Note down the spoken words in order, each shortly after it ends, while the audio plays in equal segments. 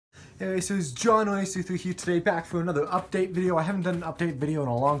Hey Racers, JonRacer3 here today, back for another update video. I haven't done an update video in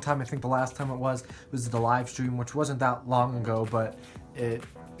a long time. I think the last time it was the live stream, which wasn't that long ago, but it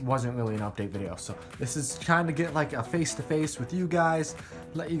wasn't really an update video. So this is kind of get like a face-to-face with you guys,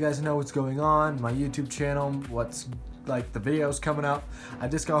 let you guys know what's going on, my YouTube channel, what's like the videos coming up. I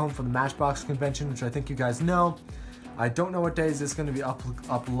just got home from the Matchbox convention, which I think you guys know. I don't know what days it's going to be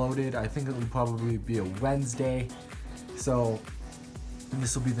uploaded. I think it will probably be a Wednesday. So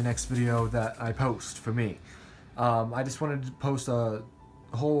this will be the next video that I post for me. I just wanted to post a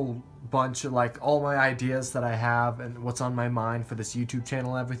whole bunch of like all my ideas that I have and what's on my mind for this YouTube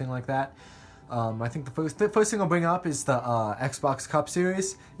channel and everything like that. I think the first thing I'll bring up is the Xbox Cup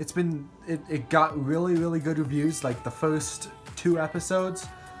series. It got really good reviews, like the first 2 episodes.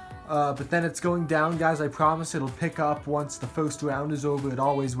 But then it's going down, guys. I promise it'll pick up once the first round is over. It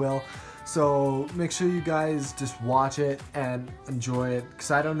always will. So make sure you guys just watch it and enjoy it, because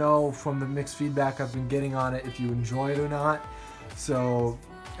I don't know from the mixed feedback I've been getting on it if you enjoy it or not. So,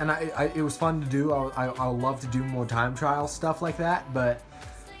 and it was fun to do. I'll love to do more time trial stuff like that. But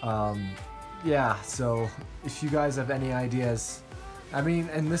yeah, so if you guys have any ideas, I mean,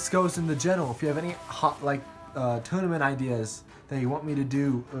 and this goes in the general, if you have any hot like tournament ideas that you want me to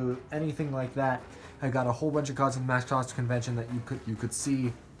do or anything like that, I got a whole bunch of cards in the Matchbox convention that you could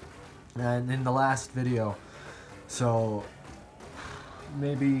see and in the last video. So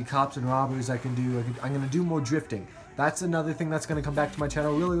maybe cops and robbers I can do. I'm gonna do more drifting. That's another thing that's gonna come back to my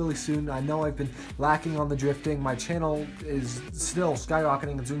channel really soon. I know I've been lacking on the drifting. My channel is still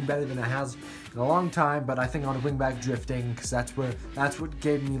skyrocketing. It's doing better than it has in a long time, but I think I want to bring back drifting, because that's what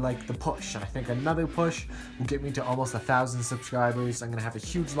gave me like the push. And I think another push will get me to almost 1,000 subscribers. I'm gonna have a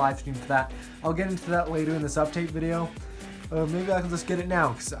huge live stream for that. I'll get into that later in this update video. Maybe I can just get it now,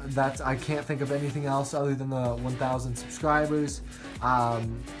 because I can't think of anything else other than the 1,000 subscribers.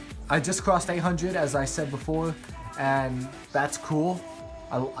 I just crossed 800, as I said before, and that's cool.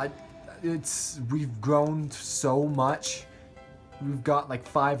 We've grown so much. We've got like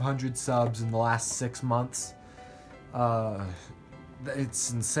 500 subs in the last 6 months.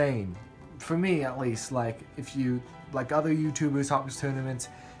 It's insane. For me, at least. Like, if you, like other YouTubers, Hopper's Tournaments,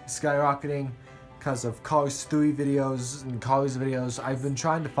 skyrocketing because of Cars 3 videos and Cars videos. I've been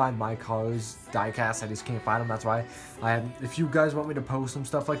trying to find my Cars diecast. I just can't find them. That's why if you guys want me to post some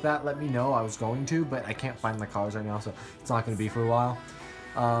stuff like that, let me know. I was going to, but I can't find my Cars right now, so it's not going to be for a while.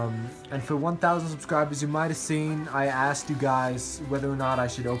 And for 1,000 subscribers, you might have seen I asked you guys whether or not I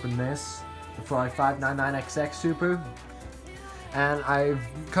should open this, the Fry 599XX Super. And I've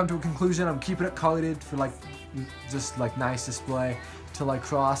come to a conclusion. I'm keeping it colored for like just like nice display till I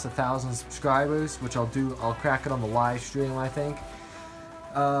cross 1,000 subscribers, which I'll do. I'll crack it on the live stream, I think.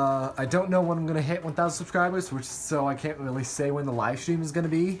 I don't know when I'm gonna hit 1,000 subscribers, so I can't really say when the live stream is gonna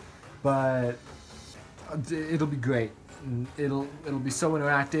be, but it'll be great. It'll be so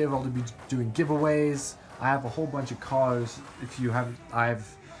interactive. I'll be doing giveaways. I have a whole bunch of cars. If you haven't,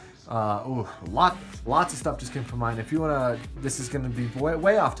 lots of stuff just came from mine. If you wanna, this is gonna be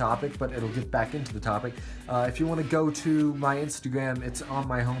way off topic, but it'll get back into the topic. If you wanna go to my Instagram, it's on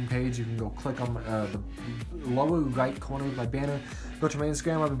my homepage. You can go click on the lower right corner of my banner. Go to my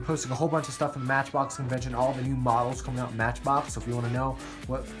Instagram. I've been posting a whole bunch of stuff in the Matchbox convention, all the new models coming out in Matchbox. So if you wanna know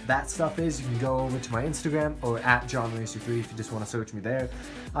what that stuff is, you can go over to my Instagram or at JonRacer3 if you just wanna search me there.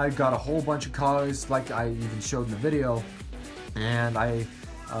 I've got a whole bunch of cars, like I even showed in the video, and I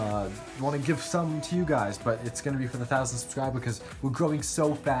want to give some to you guys, but it's going to be for the 1,000 subscribers because we're growing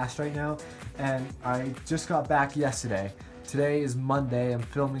so fast right now. And I just got back yesterday. Today is Monday. I'm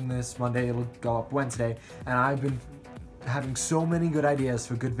filming this Monday. It'll go up Wednesday, and I've been having so many good ideas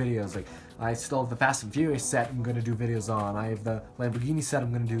for good videos. Like, I still have the Fast and Furious set I'm going to do videos on. I have the Lamborghini set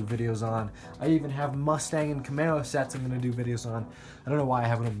I'm going to do videos on. I even have Mustang and Camaro sets I'm going to do videos on. I don't know why I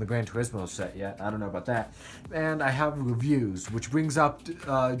haven't opened the Gran Turismo set yet. I don't know about that. And I have reviews, which brings up,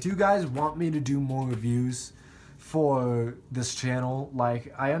 do you guys want me to do more reviews for this channel?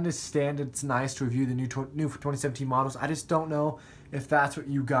 Like, I understand it's nice to review the new 2017 models. I just don't know if that's what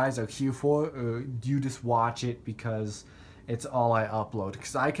you guys are here for, or do you just watch it because it's all I upload?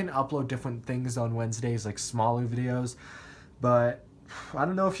 Because I can upload different things on Wednesdays, like smaller videos, but I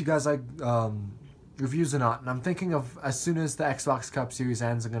don't know if you guys like reviews or not. And I'm thinking of, as soon as the Xbox Cup series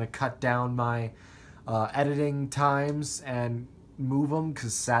ends, I'm going to cut down my editing times and move them,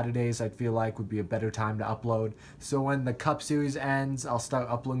 because Saturdays I feel like would be a better time to upload. So when the Cup series ends, I'll start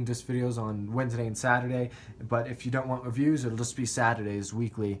uploading just videos on Wednesday and Saturday. But if you don't want reviews, it'll just be Saturdays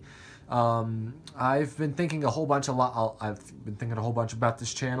weekly. I've been thinking a whole bunch about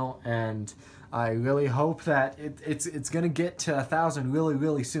this channel, and I really hope that it's gonna get to 1,000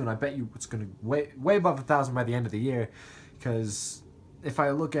 really soon. I bet you it's gonna way above 1,000 by the end of the year, because if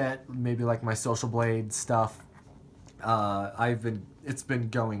I look at maybe like my Social Blade stuff, it's been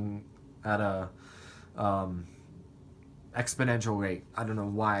going at a exponential rate. I don't know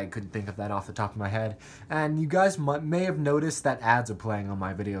why I couldn't think of that off the top of my head. And you guys may have noticed that ads are playing on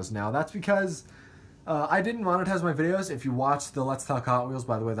my videos now. That's because I didn't monetize my videos. If you watch the Let's Talk Hot Wheels,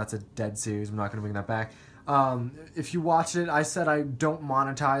 by the way, that's a dead series. I'm not going to bring that back. If you watch it, I said I don't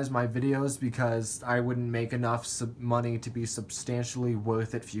monetize my videos because I wouldn't make enough money to be substantially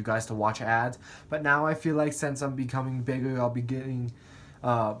worth it for you guys to watch ads. But now I feel like since I'm becoming bigger, I'll be getting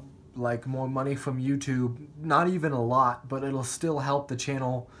like more money from YouTube. Not even a lot, but it'll still help the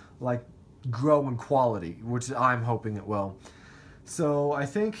channel like grow in quality, which I'm hoping it will. So I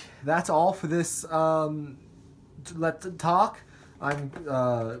think that's all for this Let's Talk.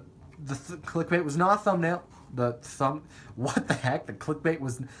 The clickbait was not thumbnail. What the heck? The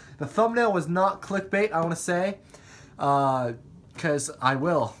thumbnail was not clickbait, I want to say. Because I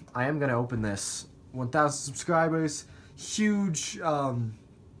am going to open this. 1,000 subscribers. Huge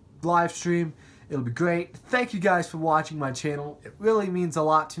live stream. It'll be great. Thank you guys for watching my channel. It really means a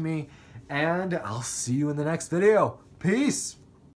lot to me. And I'll see you in the next video. Peace!